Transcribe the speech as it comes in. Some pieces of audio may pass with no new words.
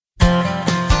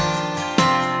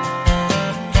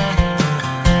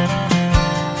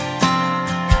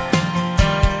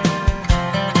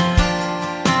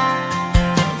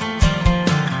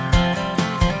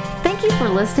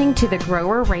listening to the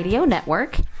Grower Radio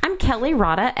Network. I'm Kelly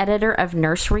Rada, editor of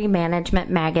Nursery Management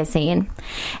Magazine.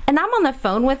 And I'm on the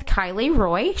phone with Kylie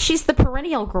Roy. She's the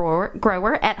perennial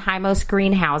grower at Heimos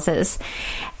Greenhouses.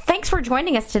 Thanks for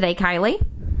joining us today, Kylie.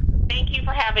 Thank you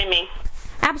for having me.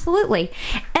 Absolutely.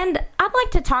 And I'd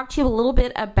like to talk to you a little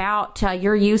bit about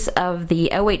your use of the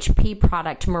OHP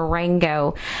product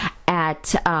Marengo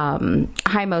at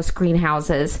Heimos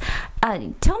Greenhouses.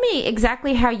 Tell me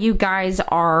exactly how you guys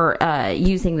are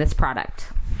using this product.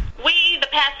 The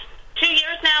past 2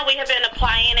 years now, we have been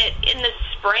applying it in the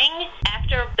spring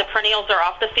after the perennials are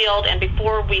off the field and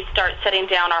before we start setting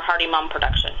down our hardy mum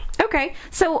production. Okay,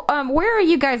 so where are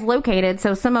you guys located?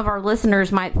 So some of our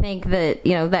listeners might think that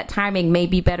that timing may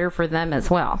be better for them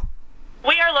as well.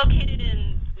 We are located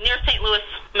near St. Louis,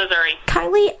 Missouri.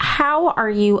 Kylie, how are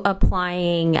you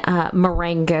applying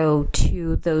Marengo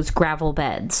to those gravel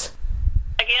beds?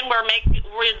 Again, we're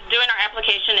doing our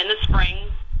application in the spring,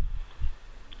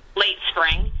 late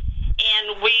spring,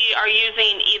 and we are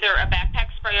using either a backpack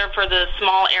sprayer for the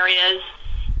small areas,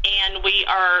 and we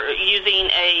are using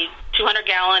a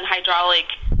 200-gallon hydraulic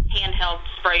hand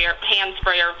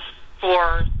sprayer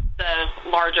for the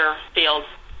larger fields.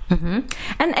 Mm-hmm.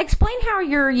 And explain how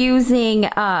you're using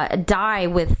dye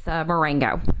with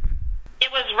Marengo.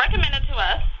 It was recommended to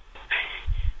us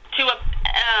to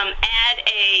add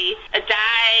a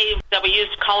dye that we use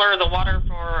to color the water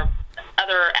for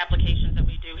other applications that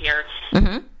we do here.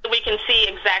 Mm-hmm. So we can see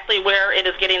exactly where it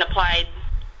is getting applied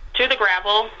to the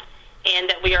gravel and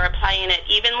that we are applying it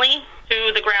evenly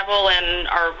to the gravel and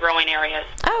our growing areas.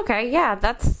 Okay, yeah,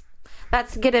 that's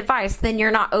good advice. Then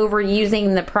you're not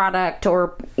overusing the product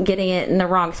or getting it in the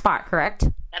wrong spot, correct?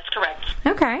 That's correct.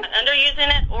 Okay. Not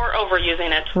underusing it or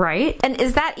overusing it. Right. And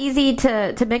is that easy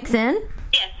to mix in?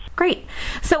 Yes. Great.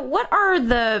 So what are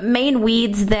the main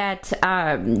weeds that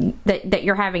that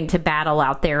you're having to battle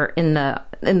out there in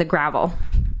the gravel?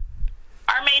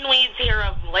 Our main weeds here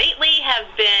of lately have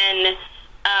been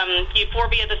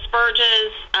Euphorbia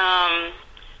disperges,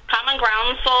 common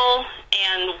groundsel,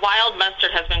 and wild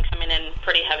mustard has been coming in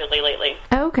pretty heavily lately.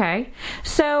 Okay.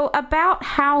 So about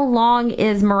how long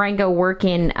is Marengo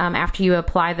working after you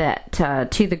apply that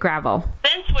to the gravel?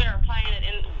 Since we're applying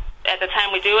it at the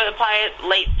time we do apply it,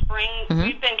 late spring, mm-hmm.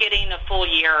 We've been getting a full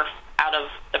year out of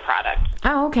the product.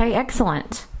 Oh, okay.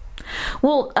 Excellent.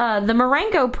 Well, the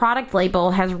Marengo product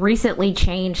label has recently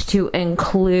changed to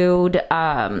include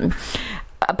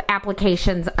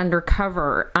applications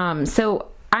undercover. So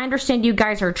I understand you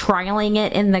guys are trialing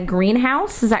it in the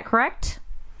greenhouse. Is that correct?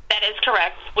 That is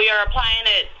correct. We are applying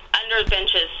it under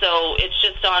benches, so it's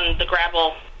just on the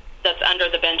gravel that's under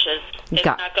the benches. It's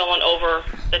not going over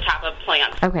the top of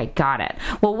plants. Okay, got it.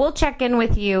 Well, we'll check in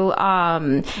with you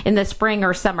in the spring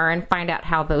or summer and find out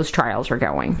how those trials are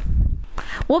going.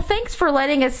 Well, thanks for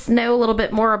letting us know a little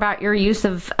bit more about your use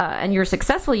of and your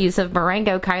successful use of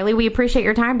Marengo, Kylie. We appreciate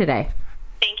your time today.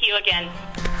 Thank you again.